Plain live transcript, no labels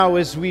Now,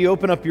 as we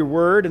open up your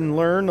word and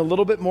learn a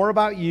little bit more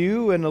about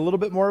you and a little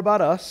bit more about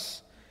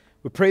us,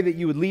 we pray that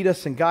you would lead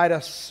us and guide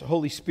us,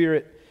 Holy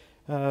Spirit.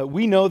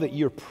 We know that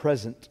you're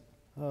present.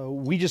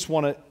 We just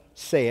want to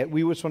say it.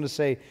 We just want to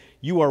say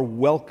you are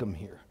welcome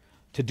here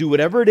to do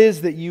whatever it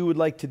is that you would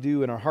like to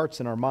do in our hearts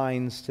and our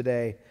minds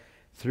today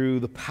through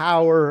the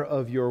power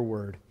of your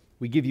word.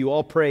 We give you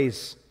all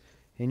praise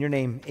in your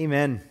name.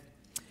 Amen.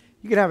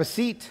 You can have a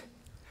seat.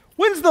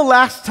 When's the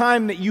last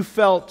time that you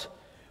felt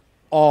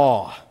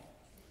awe?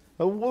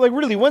 Like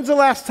really, when's the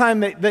last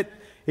time that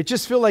it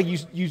just felt like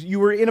you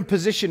were in a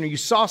position or you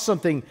saw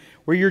something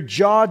where your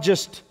jaw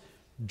just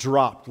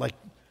dropped? Like,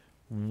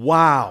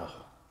 wow.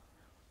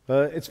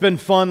 It's been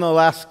fun the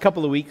last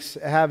couple of weeks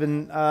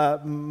having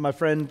my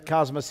friend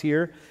Cosmos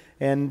here,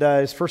 and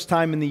his first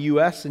time in the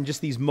U.S., and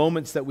just these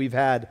moments that we've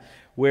had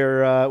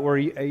where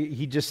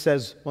he just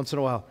says once in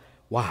a while,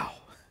 wow,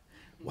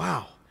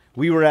 wow.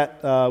 We went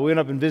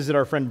up and visited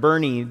our friend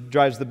Bernie. He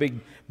drives the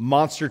big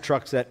monster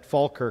trucks at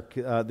Falkirk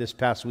this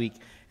past week,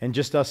 and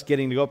just us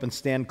getting to go up and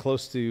stand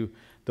close to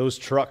those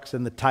trucks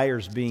and the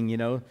tires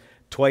being,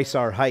 twice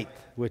our height,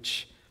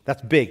 which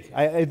that's big.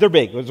 They're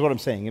big, is what I'm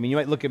saying. I mean, you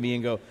might look at me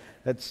and go,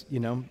 that's,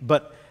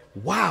 but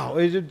wow,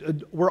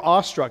 we're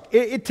awestruck.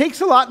 It takes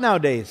a lot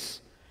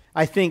nowadays,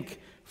 I think,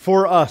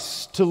 for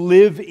us to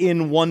live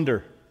in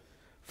wonder,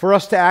 for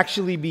us to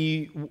actually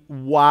be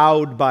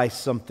wowed by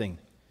something,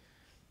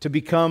 to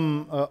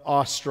become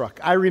awestruck.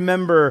 I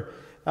remember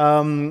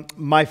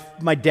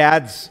my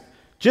dad's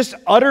just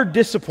utter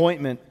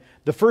disappointment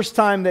the first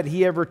time that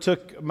he ever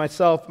took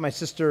myself, my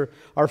sister,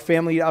 our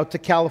family out to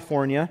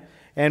California,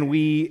 and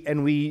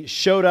we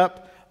showed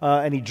up,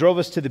 and he drove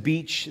us to the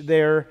beach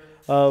there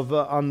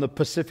on the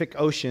Pacific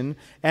Ocean.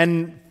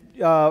 And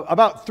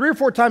about 3 or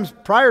 4 times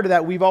prior to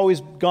that, we've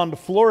always gone to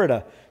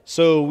Florida.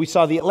 So we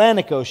saw the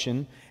Atlantic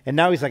Ocean, and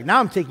now he's like, now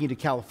I'm taking you to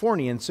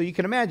California. And so you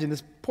can imagine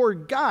this poor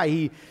guy,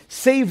 he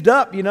saved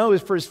up,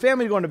 for his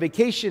family to go on a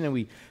vacation, and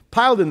we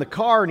piled in the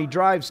car, and he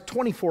drives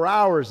 24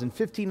 hours and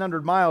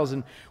 1,500 miles,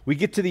 and we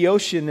get to the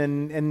ocean,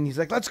 and he's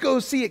like, let's go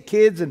see it,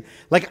 kids. And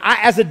like,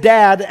 as a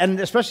dad, and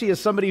especially as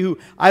somebody who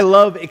I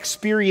love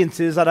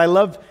experiences, and I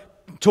love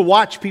to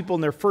watch people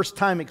in their first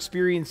time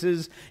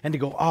experiences, and to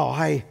go, oh,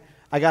 I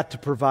got to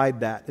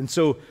provide that. And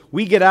so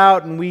we get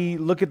out, and we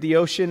look at the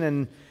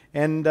ocean,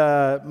 and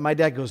my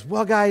dad goes,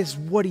 well, guys,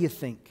 what do you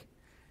think?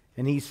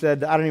 And he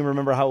said, I don't even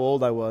remember how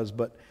old I was,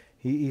 but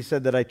he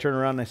said that I turned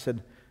around and I said,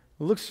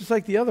 it looks just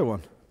like the other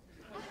one.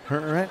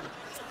 Right?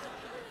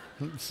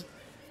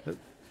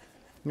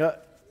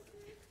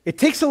 It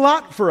takes a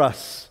lot for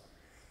us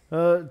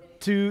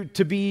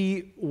to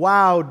be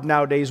wowed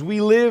nowadays.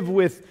 We live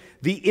with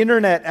the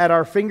internet at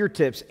our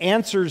fingertips,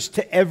 answers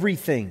to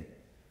everything.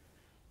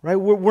 Right?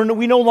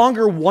 We no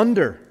longer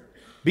wonder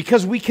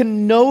because we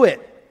can know it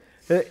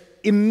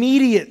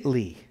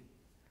immediately.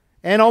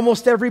 And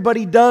almost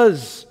everybody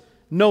does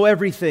know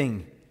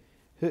everything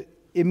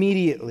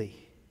immediately.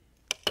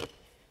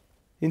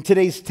 In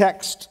today's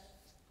text,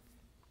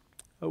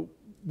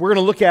 we're going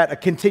to look at a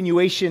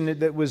continuation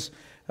that was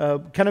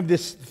kind of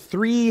this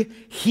 3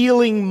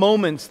 healing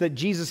moments that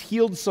Jesus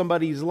healed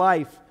somebody's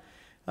life.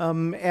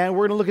 And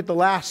we're going to look at the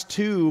last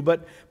 2.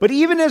 But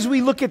even as we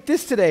look at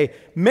this today,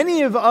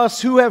 many of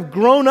us who have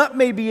grown up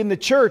maybe in the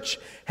church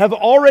have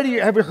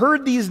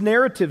heard these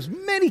narratives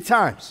many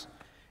times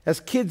as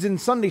kids in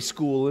Sunday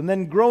school, and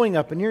then growing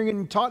up and hearing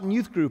it taught in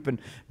youth group and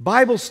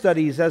Bible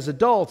studies as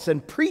adults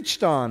and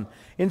preached on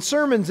in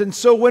sermons. And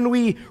so when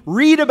we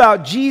read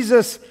about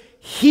Jesus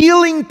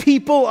healing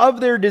people of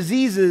their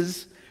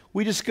diseases,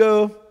 we just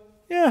go,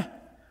 yeah,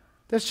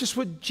 that's just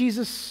what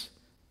Jesus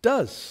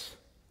does.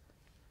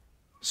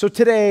 So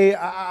today,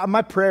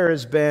 my prayer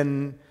has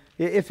been,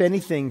 if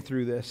anything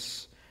through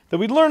this, that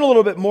we'd learn a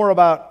little bit more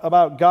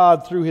about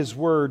God through His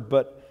Word,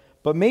 but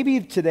maybe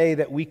today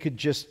that we could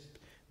just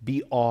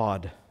be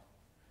awed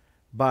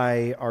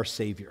by our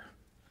Savior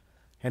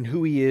and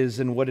who He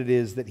is and what it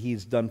is that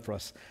He's done for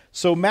us.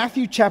 So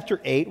Matthew chapter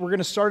 8, we're going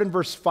to start in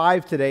verse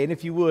 5 today, and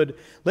if you would,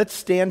 let's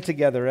stand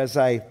together as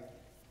I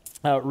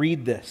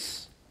read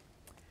this.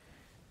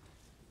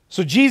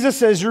 So Jesus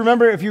says, you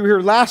remember if you were here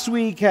last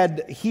week,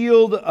 had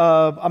healed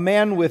a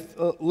man with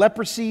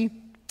leprosy,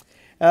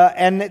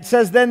 and it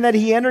says then that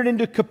he entered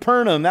into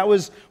Capernaum. That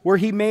was where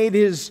he made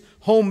his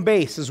home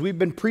base. As we've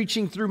been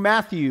preaching through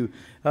Matthew,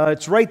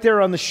 it's right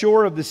there on the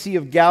shore of the Sea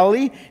of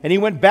Galilee. And he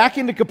went back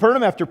into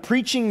Capernaum after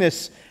preaching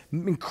this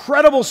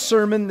incredible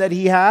sermon that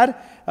he had.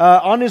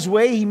 On his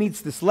way, he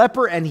meets this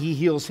leper and he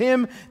heals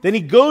him. Then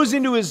he goes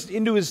into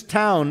his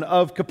town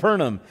of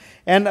Capernaum.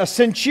 And a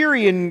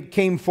centurion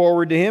came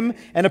forward to him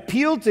and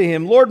appealed to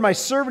him, Lord, my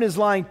servant is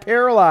lying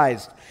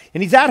paralyzed.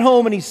 And he's at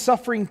home and he's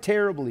suffering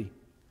terribly.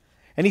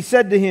 And he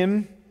said to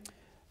him,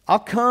 I'll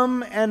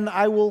come and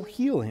I will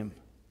heal him.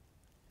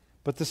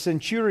 But the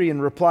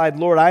centurion replied,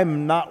 Lord, I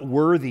am not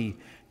worthy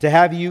to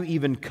have you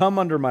even come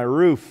under my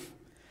roof.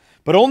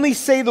 But only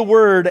say the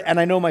word, and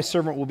I know my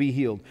servant will be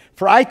healed.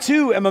 For I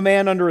too am a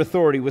man under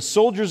authority, with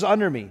soldiers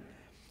under me.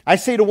 I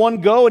say to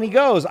one, go, and he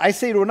goes. I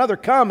say to another,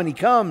 come, and he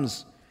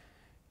comes.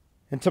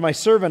 And to my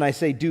servant I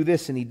say, do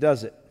this, and he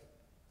does it."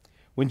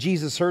 When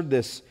Jesus heard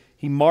this,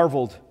 he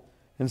marveled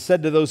and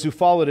said to those who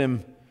followed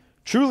him,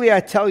 "Truly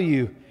I tell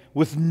you,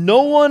 with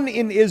no one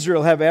in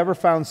Israel have I ever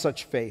found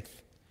such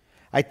faith.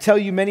 I tell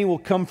you, many will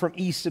come from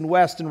east and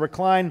west and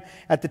recline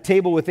at the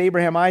table with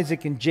Abraham,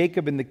 Isaac, and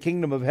Jacob in the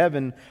kingdom of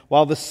heaven,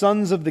 while the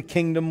sons of the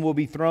kingdom will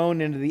be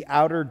thrown into the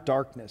outer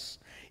darkness.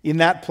 In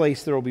that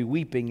place there will be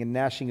weeping and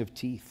gnashing of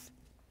teeth."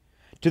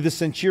 To the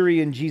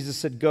centurion Jesus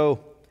said, "Go,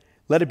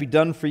 let it be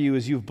done for you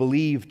as you have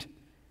believed."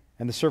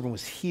 And the servant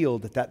was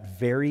healed at that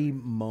very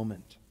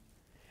moment.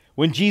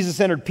 When Jesus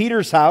entered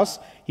Peter's house,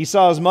 he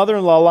saw his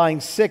mother-in-law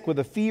lying sick with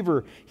a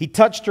fever. He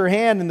touched her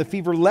hand, and the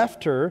fever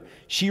left her.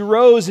 She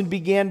rose and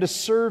began to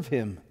serve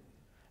him.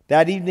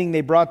 That evening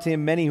they brought to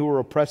him many who were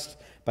oppressed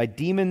by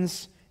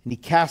demons, and he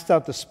cast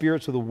out the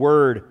spirits with a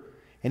word,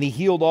 and he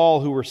healed all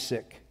who were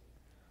sick.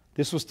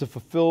 This was to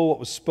fulfill what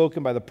was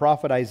spoken by the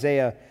prophet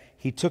Isaiah.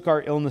 He took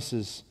our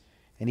illnesses,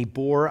 and he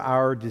bore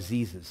our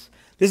diseases.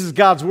 This is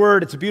God's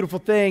word. It's a beautiful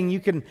thing. You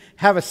can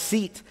have a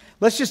seat.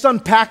 Let's just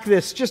unpack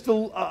this just a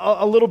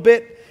little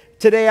bit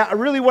today.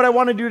 What I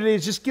want to do today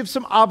is just give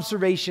some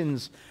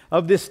observations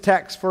of this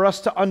text for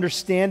us to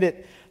understand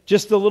it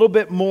just a little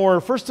bit more.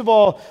 First of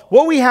all,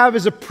 what we have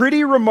is a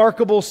pretty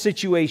remarkable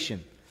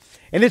situation.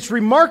 And it's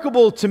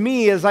remarkable to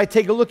me as I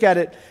take a look at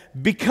it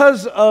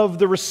because of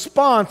the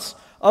response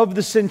of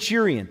the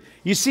centurion.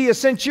 You see, a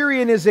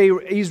centurion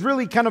he's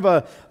really kind of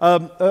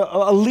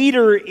a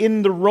leader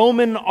in the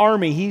Roman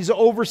army. He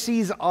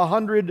oversees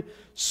 100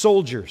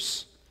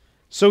 soldiers.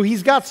 So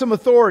he's got some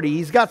authority.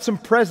 He's got some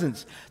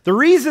presence. The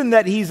reason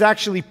that he's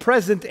actually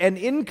present and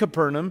in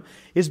Capernaum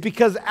is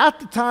because at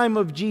the time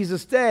of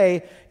Jesus'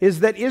 day is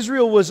that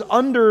Israel was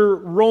under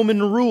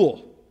Roman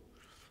rule.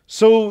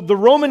 So the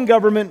Roman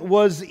government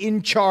was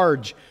in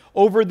charge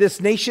over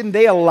this nation.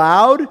 They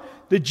allowed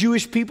the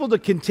Jewish people to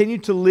continue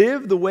to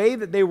live the way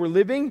that they were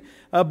living,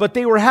 but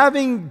they were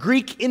having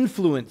Greek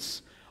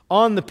influence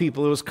on the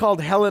people. It was called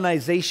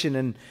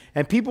Hellenization,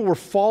 and people were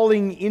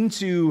falling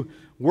into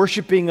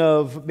worshiping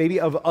of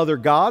other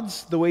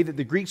gods, the way that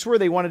the Greeks were.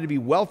 They wanted to be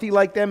wealthy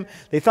like them.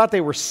 They thought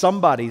they were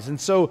somebodies. And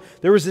so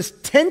there was this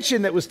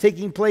tension that was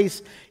taking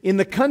place in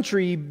the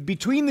country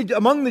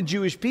among the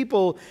Jewish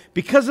people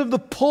because of the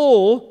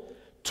pull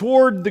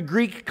toward the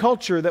Greek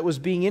culture that was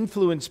being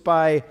influenced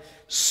by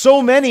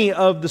so many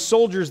of the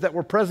soldiers that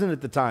were present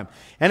at the time.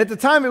 And at the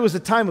time, it was a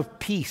time of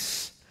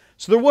peace.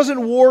 So there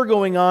wasn't war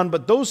going on,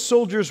 but those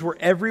soldiers were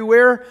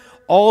everywhere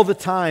all the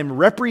time,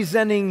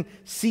 representing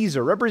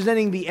Caesar,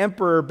 representing the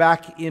emperor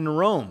back in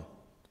Rome.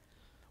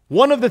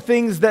 One of the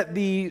things that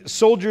the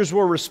soldiers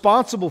were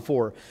responsible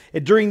for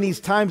during these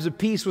times of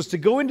peace was to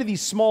go into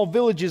these small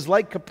villages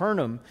like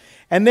Capernaum,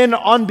 and then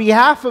on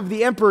behalf of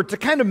the emperor to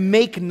kind of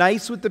make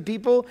nice with the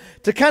people,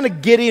 to kind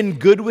of get in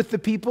good with the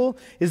people,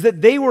 is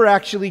that they were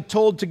actually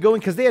told to go in,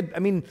 because they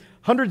had,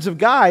 hundreds of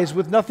guys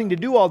with nothing to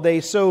do all day,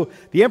 so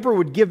the emperor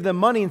would give them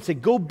money and say,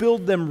 go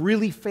build them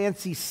really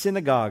fancy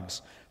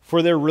synagogues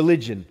for their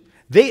religion.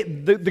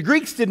 The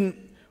Greeks didn't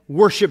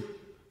worship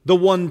the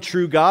one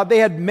true God. They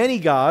had many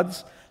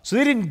gods, so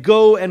they didn't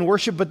go and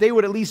worship, but they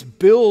would at least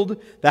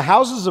build the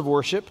houses of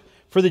worship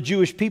for the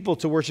Jewish people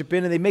to worship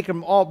in, and they make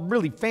them all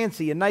really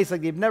fancy and nice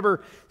like they've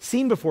never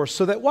seen before.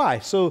 So that why?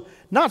 So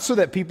not so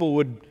that people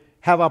would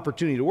have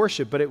opportunity to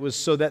worship, but it was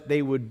so that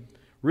they would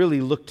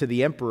really look to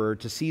the emperor,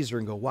 to Caesar,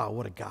 and go, wow,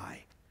 what a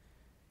guy.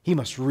 He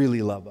must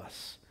really love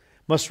us,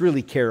 must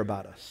really care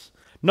about us.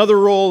 Another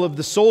role of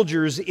the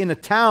soldiers in a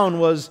town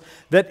was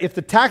that if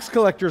the tax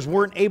collectors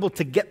weren't able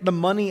to get the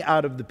money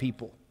out of the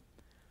people,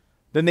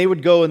 then they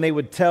would go and they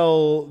would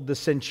tell the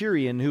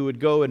centurion, who would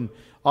go and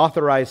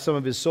authorize some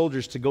of his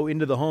soldiers to go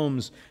into the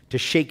homes to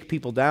shake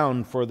people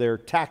down for their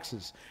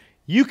taxes.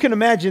 You can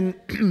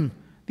imagine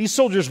these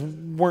soldiers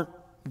weren't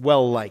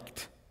well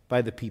liked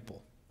by the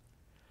people.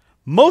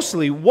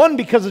 Mostly, one,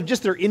 because of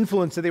just their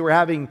influence that they were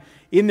having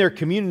in their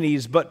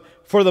communities, but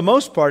for the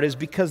most part is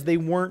because they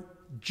weren't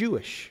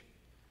Jewish.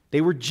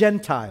 They were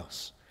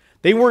Gentiles.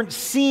 They weren't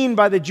seen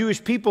by the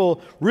Jewish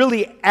people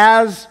really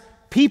as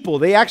people.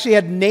 They actually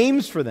had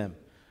names for them.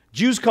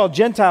 Jews called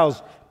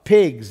Gentiles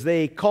pigs.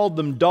 They called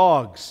them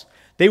dogs.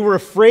 They were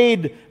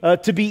afraid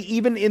to be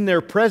even in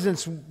their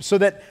presence, so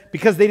that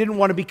because they didn't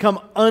want to become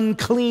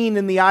unclean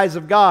in the eyes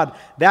of God.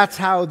 That's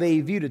how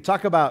they viewed it.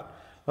 Talk about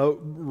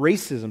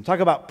racism. Talk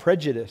about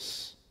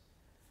prejudice.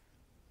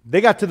 They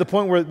got to the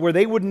point where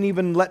they wouldn't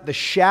even let the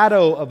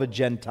shadow of a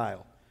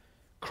Gentile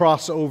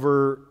cross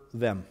over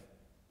them,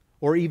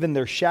 or even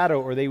their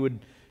shadow, or they would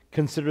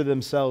consider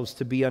themselves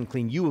to be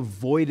unclean. You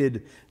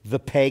avoided the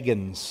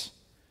pagans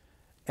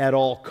at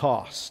all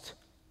cost.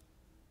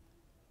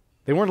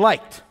 They weren't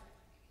liked.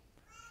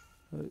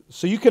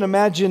 So you can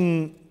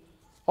imagine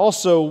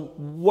also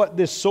what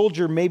this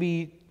soldier,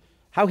 maybe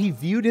how he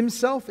viewed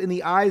himself in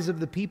the eyes of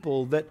the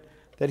people that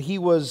he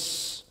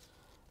was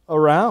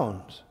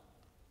around.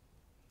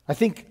 I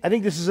think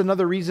this is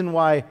another reason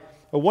why,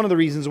 or one of the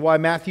reasons why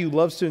Matthew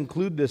loves to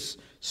include this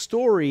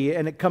story,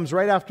 and it comes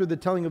right after the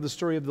telling of the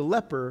story of the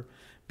leper,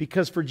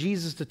 because for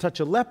Jesus to touch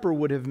a leper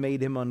would have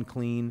made him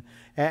unclean.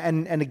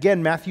 And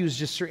again, Matthew's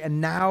just,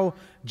 and now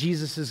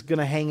Jesus is going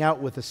to hang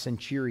out with a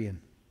centurion,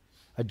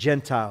 a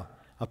Gentile,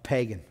 a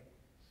pagan.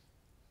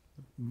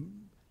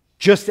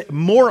 Just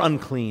more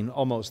unclean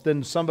almost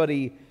than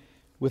somebody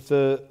with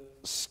a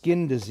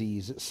skin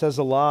disease. It says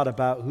a lot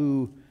about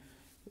who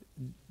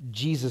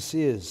Jesus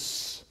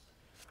is.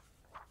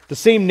 The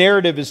same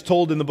narrative is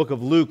told in the book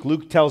of Luke.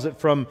 Luke tells it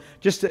from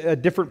just a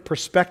different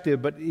perspective,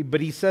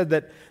 but he said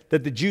that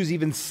the Jews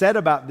even said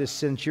about this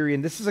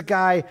centurion, this is a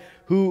guy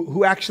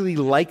who actually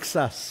likes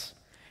us.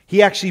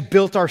 He actually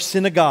built our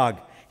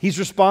synagogue. He's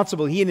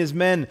responsible. He and his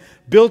men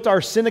built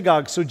our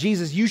synagogue. So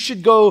Jesus, you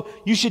should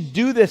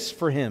do this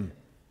for him.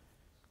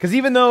 Because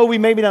even though we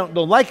maybe don't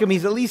like him,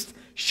 he's at least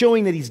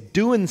showing that he's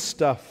doing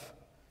stuff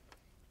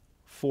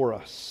for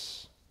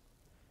us.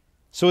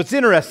 So it's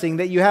interesting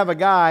that you have a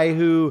guy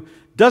who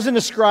doesn't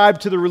ascribe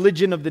to the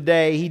religion of the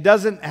day. He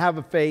doesn't have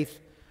a faith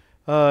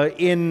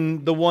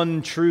in the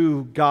one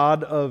true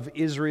God of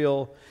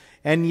Israel.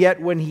 And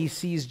yet when he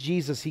sees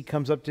Jesus, he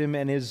comes up to him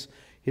and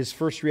his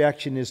first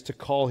reaction is to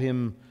call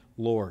him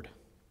Lord,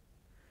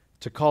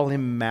 to call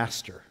him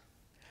Master.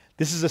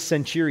 This is a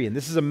centurion.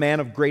 This is a man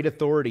of great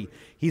authority.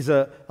 He's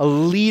a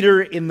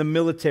leader in the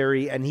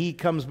military, and he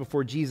comes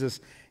before Jesus,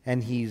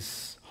 and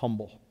he's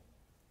humble.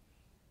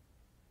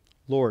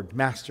 Lord,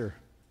 Master,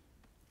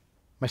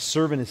 my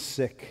servant is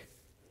sick.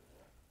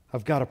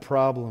 I've got a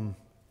problem.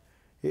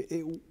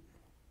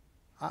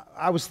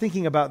 I was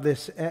thinking about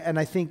this, and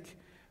I think,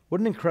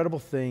 what an incredible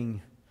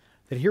thing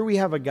that here we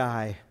have a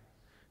guy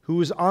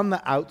who is on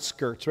the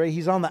outskirts, right?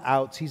 He's on the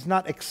outs. He's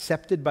not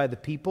accepted by the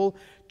people,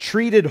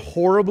 treated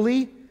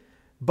horribly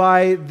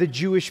by the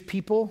Jewish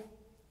people.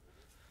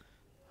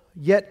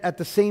 Yet at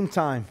the same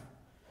time,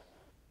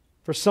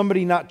 for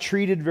somebody not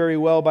treated very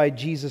well by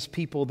Jesus'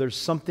 people, there's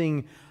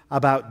something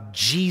about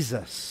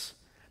Jesus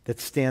that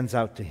stands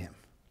out to him.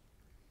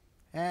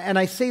 And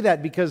I say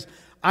that because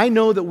I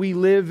know that we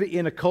live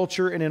in a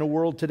culture and in a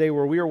world today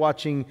where we are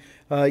watching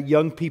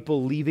young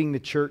people leaving the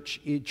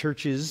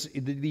churches,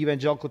 the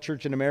evangelical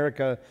church in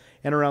America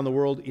and around the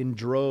world in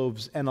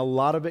droves. And a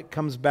lot of it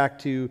comes back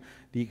to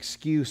the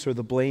excuse or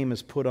the blame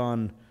is put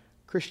on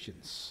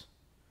Christians.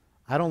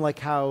 I don't like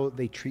how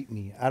they treat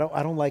me. I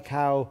don't like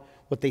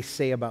what they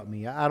say about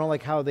me. I don't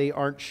like how they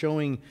aren't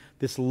showing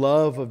this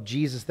love of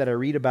Jesus that I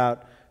read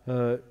about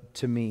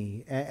to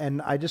me.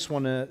 And I just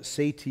want to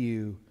say to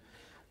you,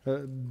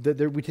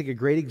 that we take a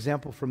great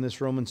example from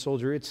this Roman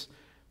soldier. It's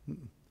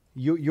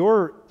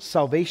your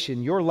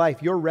salvation, your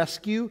life, your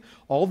rescue,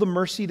 all the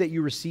mercy that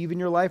you receive in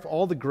your life,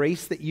 all the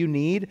grace that you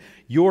need,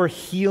 your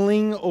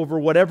healing over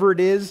whatever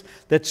it is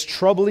that's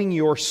troubling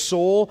your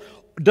soul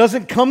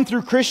doesn't come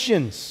through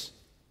Christians.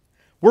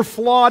 We're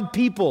flawed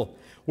people.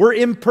 We're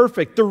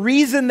imperfect. The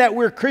reason that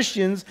we're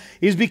Christians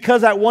is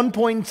because at one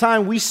point in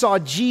time we saw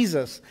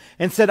Jesus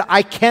and said,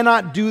 I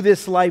cannot do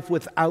this life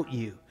without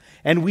you.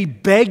 And we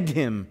begged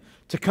him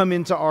to come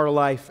into our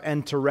life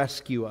and to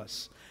rescue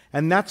us.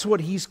 And that's what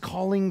he's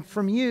calling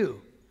from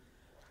you.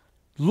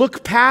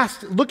 Look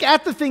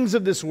at the things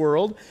of this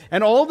world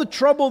and all the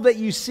trouble that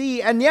you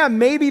see, and yeah,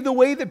 maybe the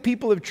way that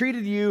people have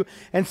treated you,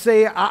 and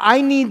say,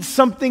 I need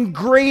something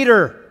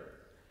greater.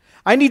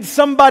 I need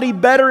somebody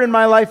better in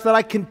my life that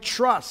I can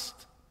trust.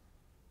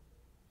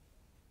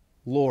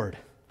 Lord,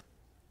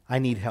 I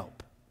need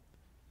help.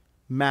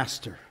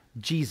 Master,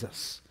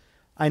 Jesus,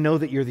 I know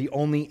that you're the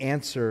only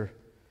answer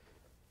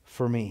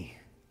for me.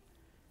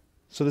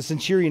 So the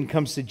centurion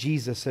comes to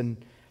Jesus and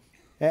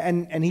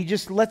he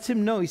just lets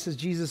him know. He says,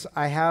 Jesus,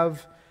 I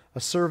have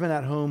a servant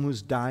at home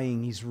who's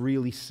dying. He's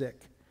really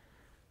sick.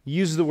 He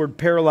uses the word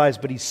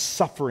paralyzed, but he's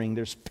suffering.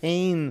 There's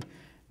pain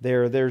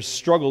there. There's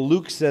struggle.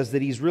 Luke says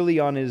that he's really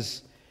on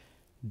his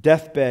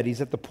deathbed. He's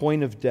at the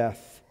point of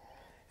death.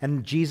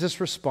 And Jesus'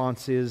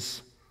 response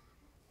is,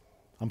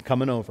 I'm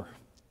coming over.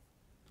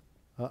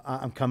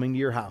 I'm coming to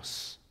your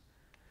house.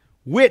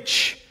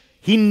 Which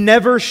he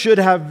never should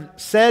have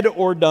said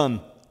or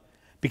done.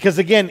 Because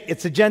again,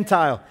 it's a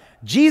Gentile.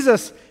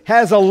 Jesus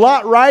has a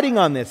lot riding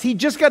on this. He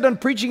just got done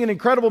preaching an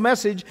incredible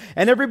message,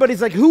 and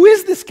everybody's like, who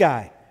is this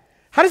guy?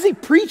 How does he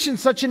preach in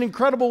such an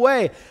incredible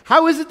way?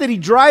 How is it that he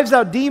drives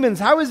out demons?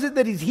 How is it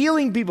that he's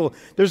healing people?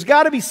 There's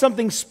got to be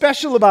something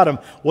special about him.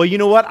 Well, you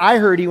know what? I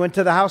heard he went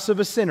to the house of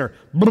a sinner.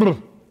 Brr.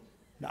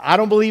 I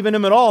don't believe in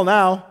him at all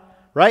now,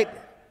 right?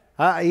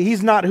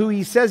 He's not who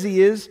he says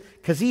he is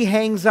because he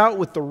hangs out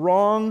with the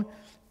wrong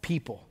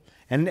people.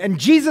 And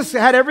Jesus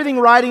had everything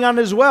riding on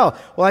it as well.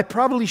 Well, I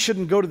probably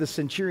shouldn't go to the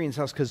centurion's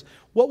house because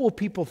what will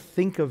people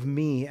think of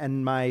me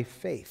and my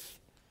faith,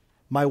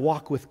 my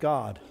walk with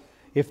God,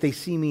 if they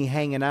see me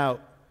hanging out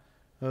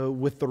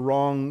with the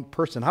wrong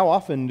person? How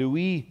often do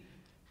we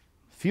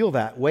feel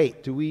that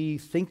weight? Do we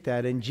think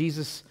that? And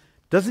Jesus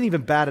doesn't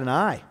even bat an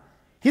eye.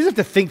 He doesn't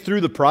have to think through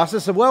the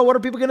process of, well, what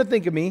are people going to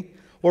think of me?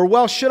 Or,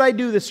 well, should I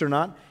do this or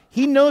not?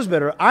 He knows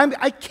better.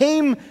 I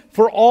came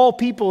for all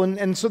people.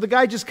 And so the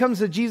guy just comes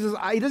to Jesus.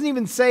 He doesn't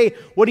even say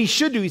what he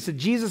should do. He said,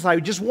 Jesus, I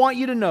just want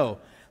you to know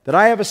that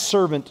I have a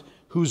servant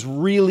who's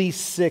really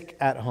sick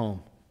at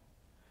home.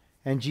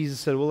 And Jesus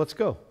said, well, let's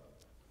go.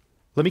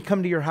 Let me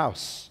come to your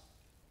house.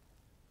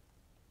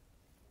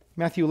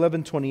 Matthew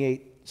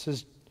 11:28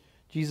 says,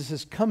 Jesus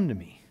says, come to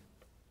me.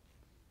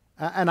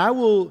 And I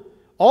will,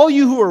 all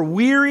you who are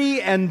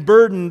weary and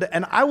burdened,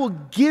 and I will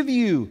give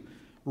you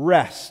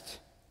rest.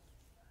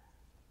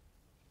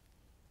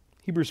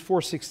 Hebrews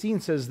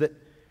 4:16 says that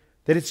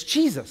it's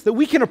Jesus, that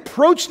we can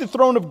approach the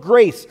throne of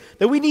grace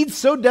that we need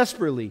so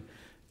desperately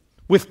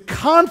with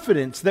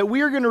confidence that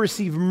we are going to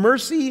receive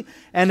mercy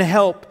and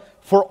help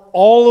for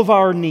all of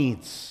our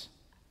needs.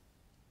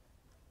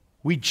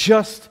 We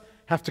just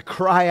have to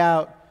cry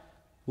out,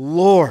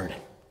 Lord,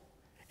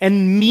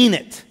 and mean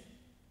it.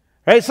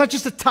 Right? It's not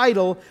just a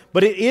title,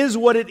 but it is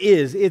what it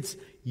is. It's,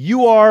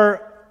 you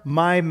are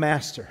my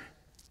master.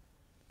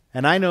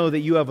 And I know that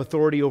you have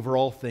authority over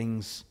all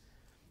things.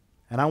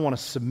 And I want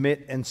to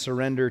submit and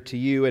surrender to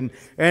you. And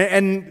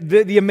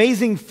the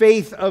amazing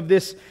faith of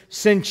this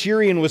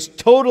centurion was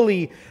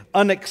totally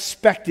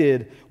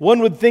unexpected. One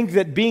would think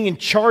that being in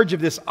charge of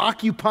this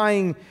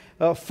occupying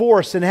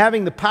force and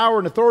having the power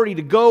and authority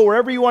to go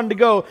wherever he wanted to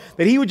go,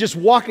 that he would just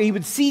walk, he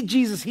would see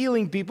Jesus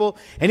healing people,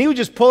 and he would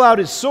just pull out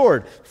his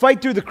sword,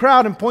 fight through the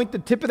crowd, and point the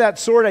tip of that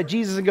sword at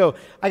Jesus and go,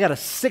 I got a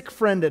sick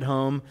friend at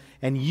home,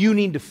 and you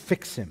need to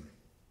fix him.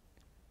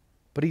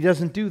 But he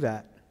doesn't do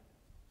that.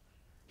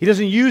 He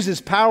doesn't use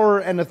his power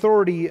and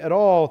authority at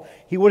all.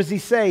 What does he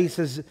say? He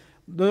says,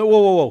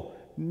 whoa.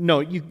 No,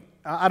 you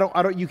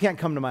can't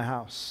come to my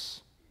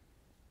house.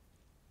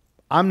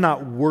 I'm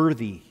not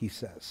worthy, he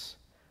says,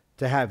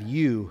 to have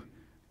you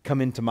come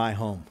into my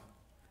home.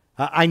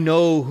 I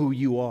know who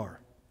you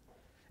are.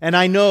 And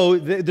I know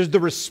there's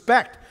the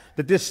respect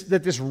that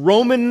this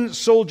Roman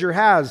soldier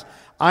has.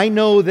 I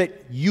know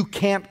that you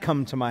can't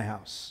come to my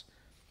house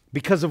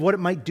because of what it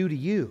might do to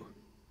you.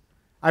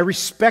 I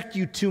respect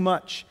you too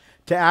much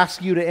to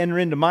ask you to enter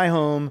into my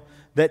home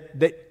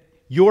that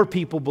your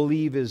people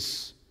believe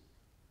is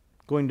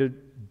going to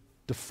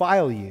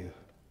defile you.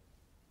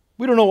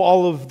 We don't know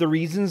all of the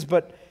reasons,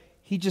 but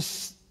he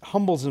just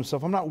humbles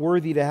himself. I'm not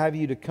worthy to have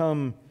you to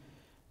come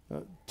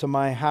to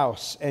my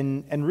house.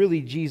 And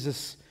really,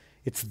 Jesus,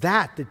 it's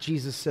that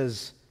Jesus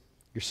says,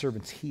 your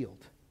servant's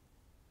healed.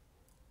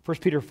 1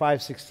 Peter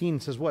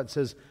 5:16 says what? It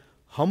says,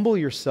 humble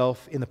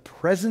yourself in the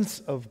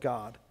presence of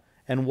God,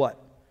 and what?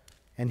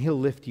 And he'll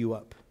lift you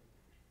up.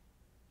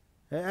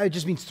 It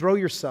just means throw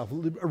yourself.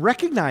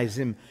 Recognize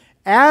him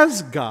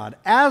as God,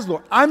 as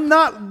Lord. I'm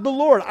not the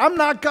Lord. I'm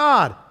not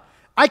God.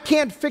 I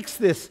can't fix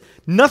this.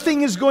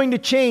 Nothing is going to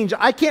change.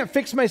 I can't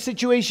fix my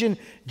situation.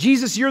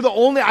 Jesus,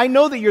 I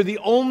know that you're the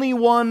only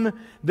one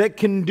that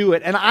can do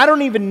it. And I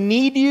don't even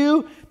need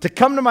you to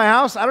come to my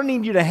house. I don't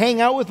need you to hang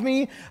out with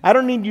me. I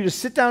don't need you to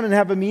sit down and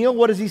have a meal.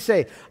 What does he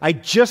say? I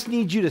just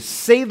need you to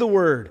say the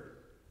word.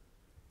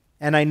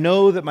 And I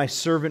know that my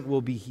servant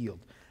will be healed.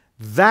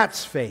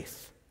 That's faith.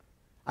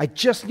 I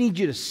just need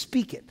you to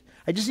speak it.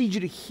 I just need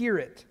you to hear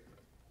it.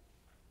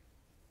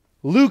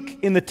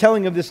 Luke, in the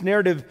telling of this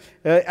narrative,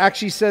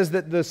 actually says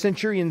that the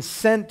centurion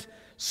sent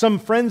some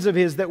friends of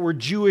his that were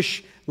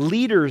Jewish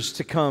leaders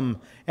to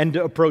come and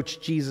to approach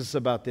Jesus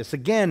about this.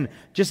 Again,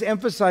 just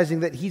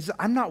emphasizing that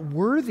I'm not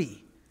worthy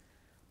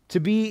to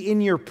be in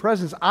your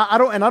presence. I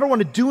don't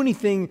want to do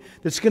anything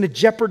that's going to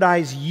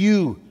jeopardize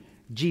you,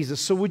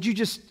 Jesus. So would you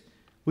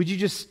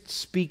just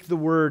speak the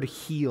word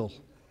heal?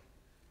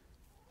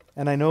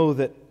 And I know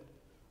that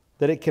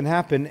it can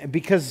happen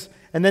because,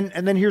 and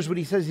then here's what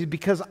he says.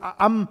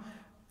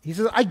 He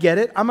says, I get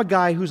it. I'm a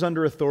guy who's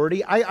under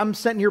authority. I'm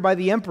sent here by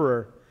the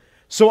emperor.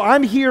 So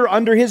I'm here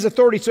under his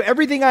authority. So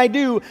everything I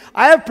do,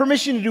 I have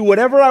permission to do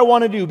whatever I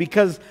want to do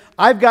because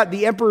I've got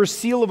the emperor's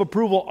seal of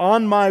approval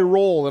on my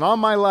role and on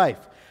my life.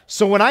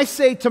 So when I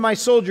say to my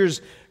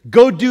soldiers,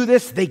 go do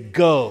this, they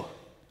go.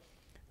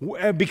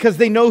 Because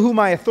they know who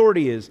my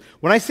authority is.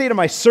 When I say to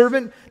my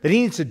servant that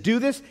he needs to do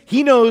this,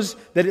 he knows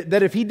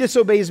that if he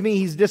disobeys me,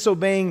 he's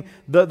disobeying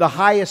the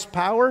highest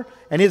power,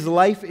 and his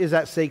life is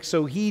at stake,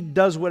 so he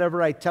does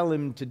whatever I tell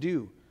him to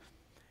do.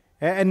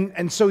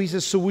 And so he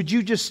says, so would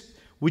you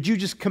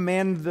just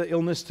command the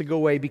illness to go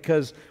away?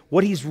 Because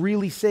what he's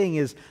really saying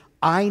is,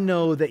 I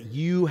know that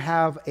you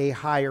have a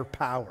higher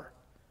power.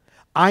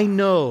 I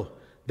know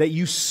that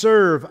you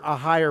serve a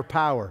higher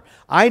power.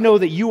 I know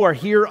that you are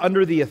here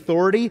under the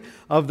authority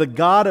of the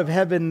God of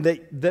heaven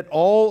that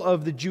all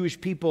of the Jewish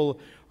people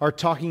are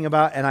talking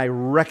about, and I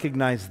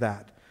recognize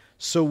that.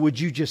 So would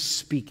you just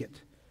speak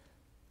it?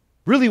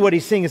 Really what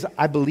he's saying is,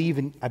 I believe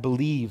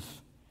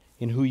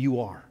in who you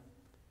are.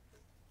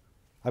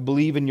 I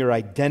believe in your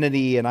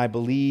identity, and I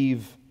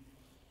believe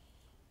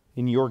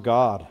in your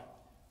God.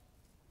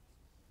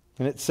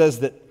 And it says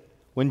that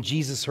when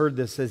Jesus heard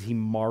this, it says he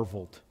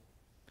marveled.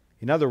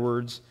 In other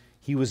words,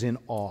 he was in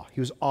awe. He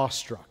was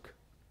awestruck,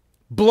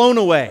 blown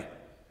away,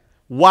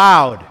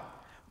 wowed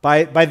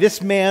by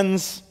this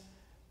man's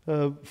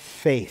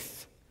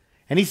faith.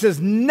 And he says,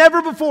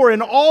 never before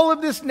in all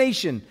of this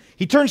nation,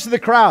 he turns to the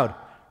crowd,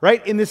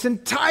 right? In this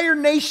entire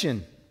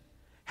nation,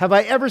 have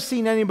I ever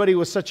seen anybody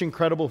with such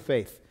incredible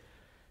faith?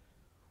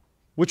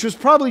 Which was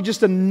probably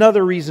just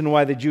another reason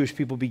why the Jewish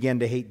people began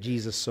to hate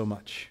Jesus so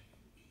much.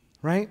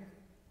 right?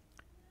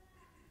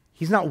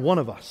 He's not one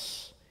of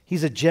us.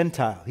 He's a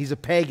Gentile. He's a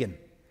pagan.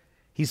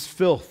 He's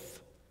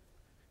filth.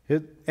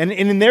 And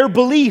in their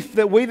belief,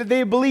 the way that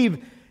they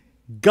believe,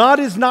 God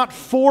is not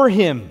for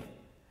him.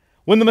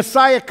 When the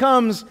Messiah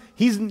comes,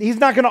 he's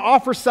not going to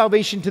offer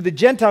salvation to the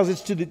Gentiles.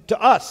 It's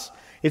to us.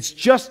 It's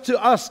just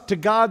to us, to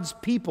God's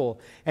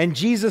people. And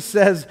Jesus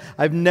says,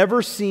 I've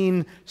never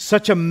seen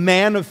such a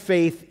man of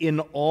faith in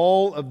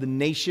all of the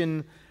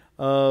nation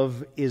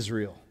of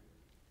Israel.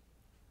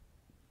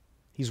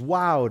 He's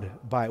wowed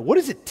by it. What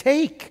does it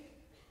take?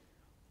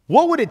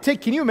 What would it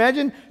take? Can you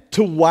imagine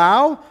to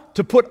wow,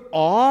 to put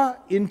awe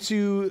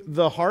into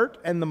the heart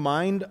and the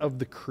mind of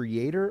the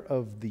creator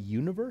of the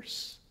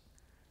universe?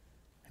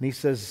 And he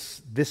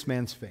says, this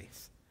man's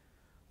faith,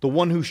 the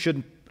one who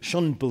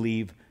shouldn't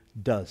believe,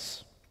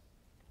 does.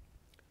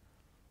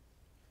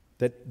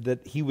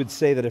 That he would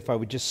say that if I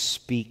would just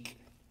speak,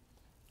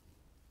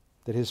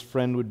 that his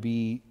friend would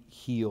be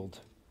healed.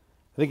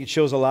 I think it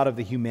shows a lot of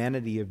the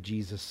humanity of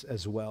Jesus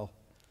as well.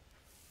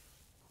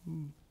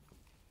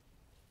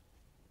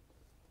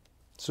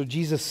 So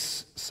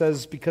Jesus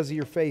says, because of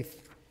your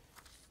faith,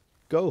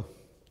 go.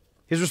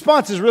 His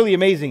response is really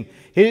amazing.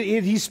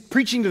 He's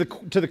preaching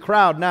to the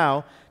crowd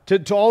now,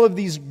 to all of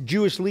these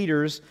Jewish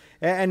leaders,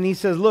 and he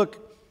says,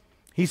 look,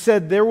 he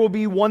said, there will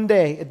be one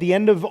day at the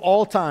end of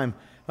all time,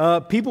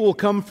 people will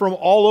come from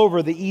all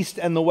over the east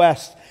and the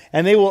west,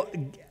 and they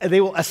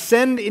will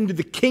ascend into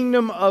the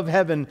kingdom of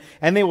heaven,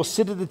 and they will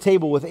sit at the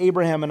table with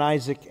Abraham and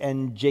Isaac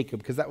and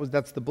Jacob, because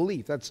that's the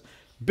belief. That's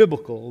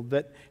biblical.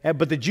 But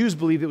the Jews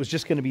believed it was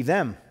just going to be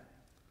them,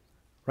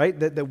 right?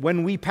 That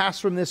when we pass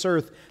from this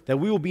earth, that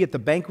we will be at the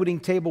banqueting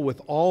table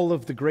with all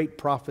of the great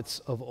prophets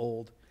of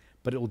old,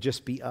 but it will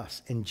just be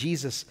us. And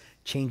Jesus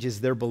changes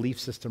their belief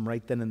system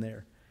right then and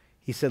there.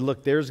 He said,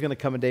 look, there's going to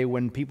come a day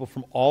when people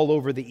from all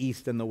over the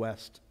east and the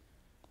west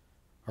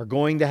are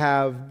going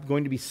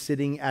to be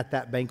sitting at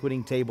that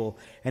banqueting table.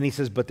 And he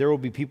says, but there will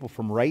be people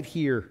from right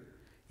here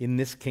in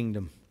this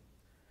kingdom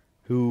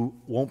who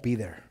won't be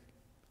there,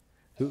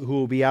 who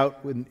will be out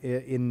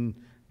in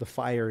the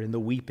fire, in the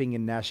weeping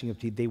and gnashing of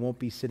teeth. They won't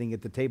be sitting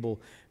at the table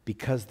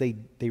because they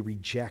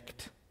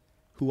reject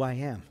who I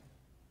am.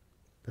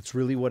 That's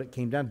really what it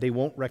came down to. They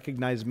won't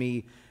recognize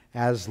me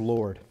as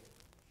Lord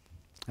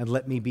and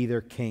let me be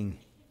their king.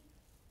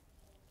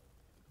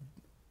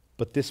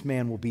 But this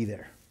man will be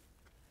there.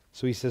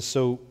 So he says,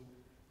 so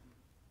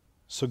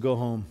go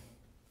home,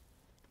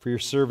 for your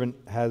servant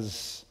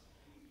has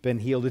been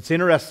healed. It's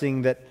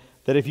interesting that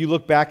if you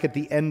look back at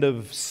the end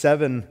of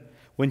 7,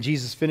 when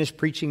Jesus finished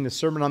preaching the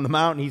Sermon on the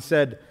Mount, he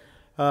said,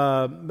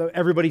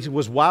 everybody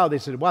was wowed. They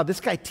said, wow, this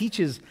guy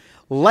teaches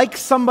like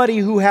somebody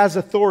who has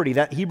authority.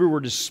 That Hebrew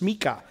word is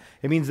shmika.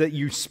 It means that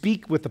you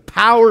speak with the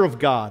power of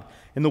God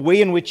and the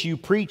way in which you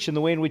preach and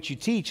the way in which you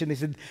teach. And they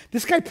said,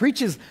 this guy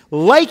preaches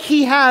like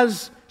he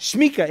has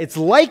shmika. It's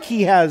like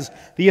he has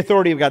the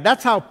authority of God.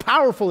 That's how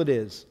powerful it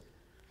is.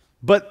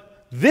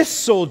 But this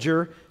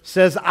soldier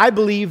says, I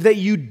believe that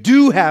you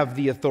do have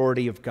the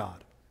authority of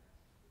God.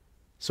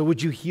 So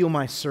would you heal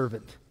my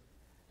servant?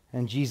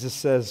 And Jesus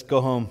says,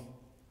 go home.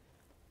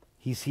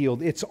 He's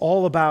healed. It's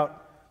all about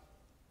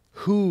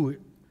who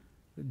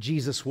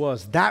Jesus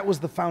was. That was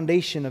the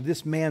foundation of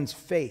this man's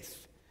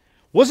faith.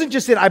 It wasn't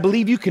just that I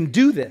believe you can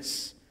do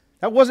this.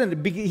 That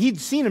wasn't, he'd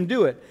seen him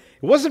do it.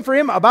 It wasn't for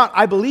him about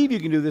I believe you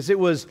can do this. It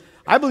was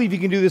I believe you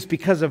can do this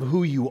because of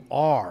who you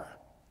are.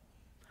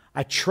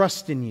 I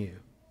trust in you.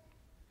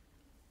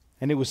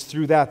 And it was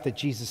through that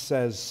Jesus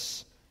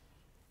says,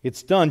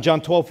 it's done.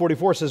 John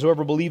 12:44 says,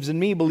 whoever believes in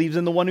me believes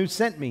in the one who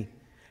sent me.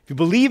 If you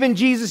believe in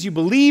Jesus, you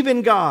believe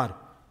in God.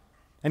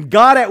 And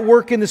God at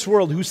work in this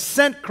world, who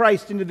sent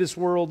Christ into this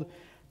world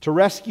to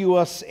rescue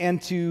us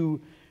and to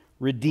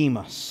redeem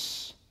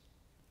us.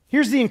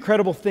 Here's the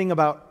incredible thing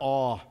about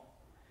awe.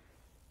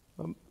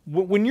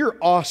 When you're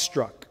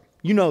awestruck,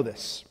 you know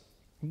this.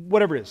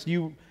 Whatever it is.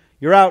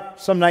 You're out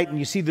some night and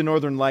you see the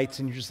northern lights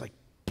and you're just like,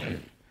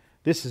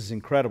 this is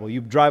incredible.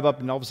 You drive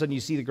up and all of a sudden you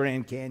see the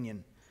Grand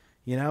Canyon.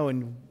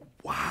 And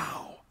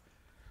wow.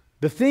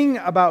 The thing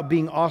about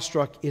being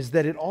awestruck is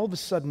that it all of a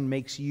sudden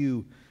makes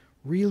you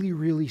really,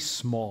 really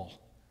small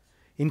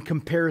in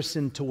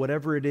comparison to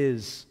whatever it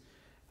is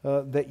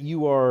that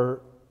you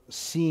are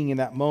seeing in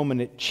that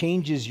moment. It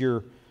changes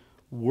your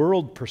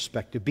world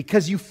perspective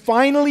because you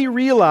finally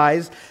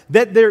realize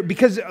that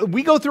because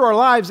we go through our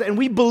lives and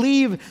we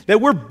believe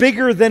that we're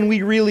bigger than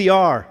we really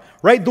are,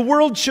 right? The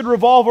world should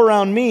revolve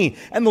around me.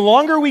 And the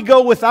longer we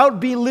go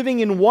without living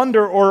in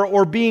wonder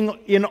or being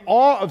in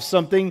awe of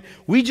something,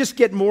 we just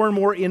get more and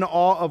more in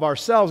awe of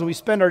ourselves. And we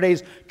spend our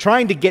days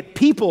trying to get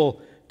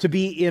people to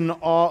be in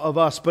awe of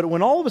us. But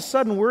when all of a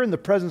sudden we're in the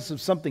presence of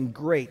something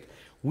great,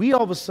 we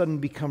all of a sudden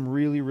become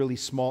really, really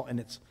small, and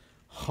it's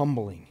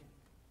humbling.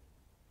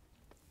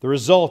 The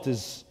result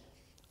is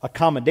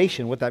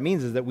accommodation. What that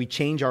means is that we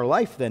change our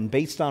life then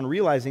based on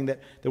realizing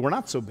that we're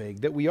not so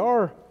big, that we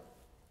are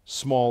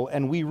small,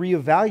 and we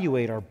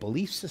reevaluate our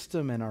belief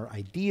system and our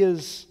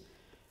ideas,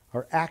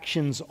 our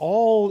actions,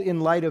 all in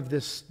light of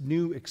this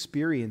new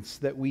experience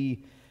that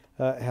we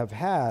have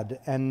had,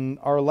 and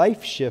our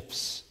life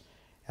shifts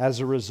as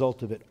a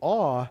result of it.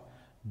 Awe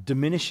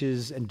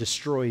diminishes and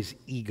destroys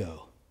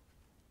ego.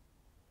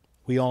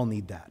 We all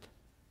need that.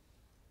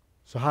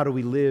 So how do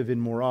we live in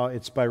more awe?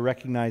 It's by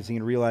recognizing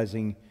and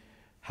realizing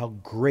how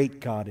great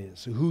God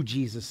is, who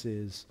Jesus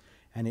is,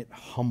 and it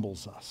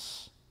humbles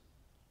us,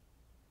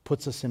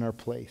 puts us in our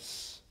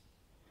place.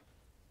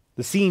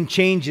 The scene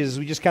changes.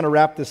 We just kind of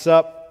wrap this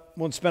up.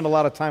 Won't spend a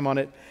lot of time on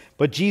it.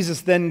 But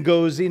Jesus then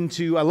goes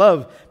into, I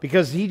love,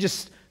 because he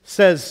just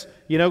says,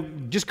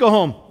 just go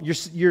home.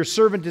 Your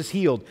servant is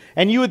healed.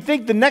 And you would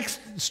think the next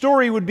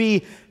story would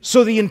be,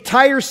 so the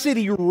entire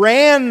city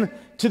ran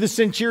to the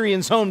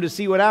centurion's home to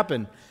see what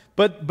happened.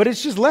 But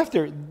it's just left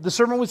there. The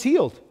servant was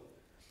healed.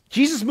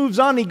 Jesus moves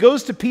on. He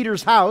goes to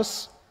Peter's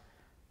house.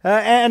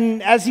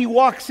 And as he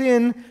walks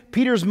in,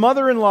 Peter's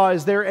mother-in-law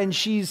is there, and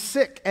she's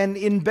sick and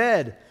in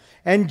bed.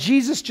 And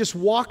Jesus just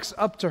walks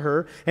up to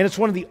her, and it's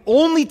one of the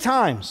only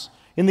times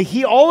in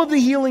all of the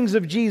healings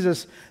of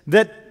Jesus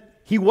that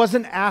he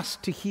wasn't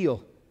asked to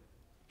heal.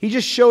 He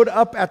just showed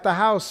up at the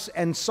house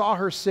and saw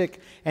her sick,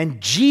 and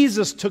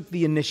Jesus took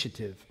the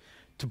initiative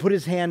to put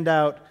his hand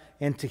out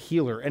and to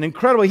heal her. And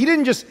incredible, he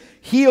didn't just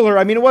heal her.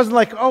 I mean, it wasn't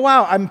like, oh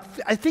wow,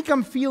 I think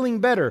I'm feeling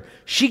better.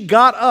 She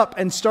got up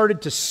and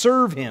started to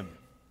serve him.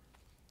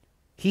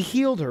 He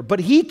healed her, but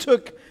he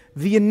took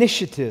the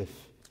initiative.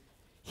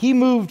 He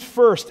moved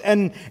first.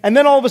 And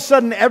then all of a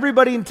sudden,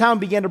 everybody in town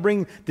began to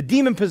bring the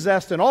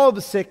demon-possessed and all of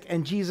the sick,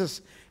 and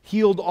Jesus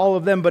healed all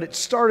of them. But it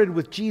started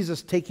with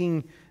Jesus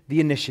taking the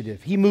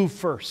initiative. He moved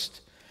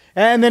first.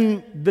 And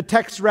then the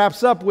text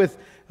wraps up with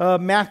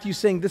Matthew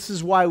saying, this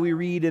is why we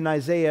read in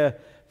Isaiah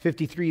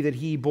 53 that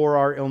he bore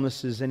our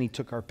illnesses and he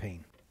took our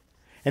pain.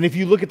 And if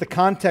you look at the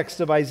context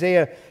of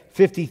Isaiah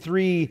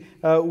 53,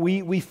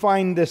 we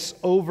find this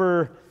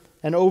over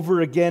and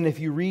over again. If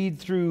you read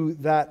through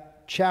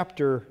that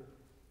chapter,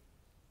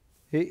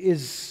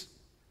 is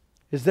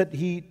that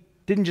he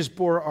didn't just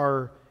bore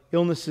our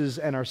illnesses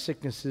and our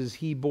sicknesses,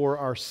 he bore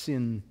our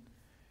sin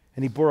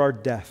and he bore our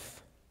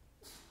death.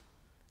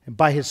 And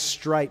by his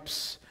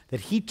stripes that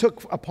he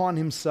took upon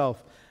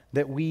himself,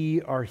 that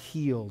we are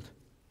healed.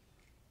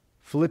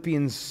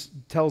 Philippians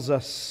tells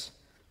us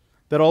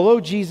that although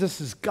Jesus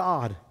is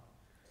God,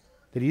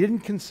 that he didn't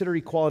consider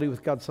equality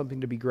with God something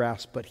to be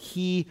grasped, but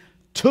he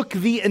took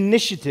the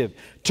initiative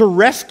to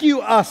rescue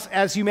us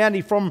as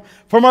humanity from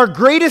our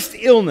greatest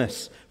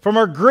illness, from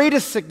our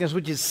greatest sickness,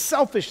 which is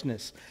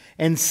selfishness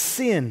and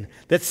sin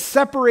that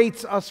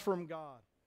separates us from God.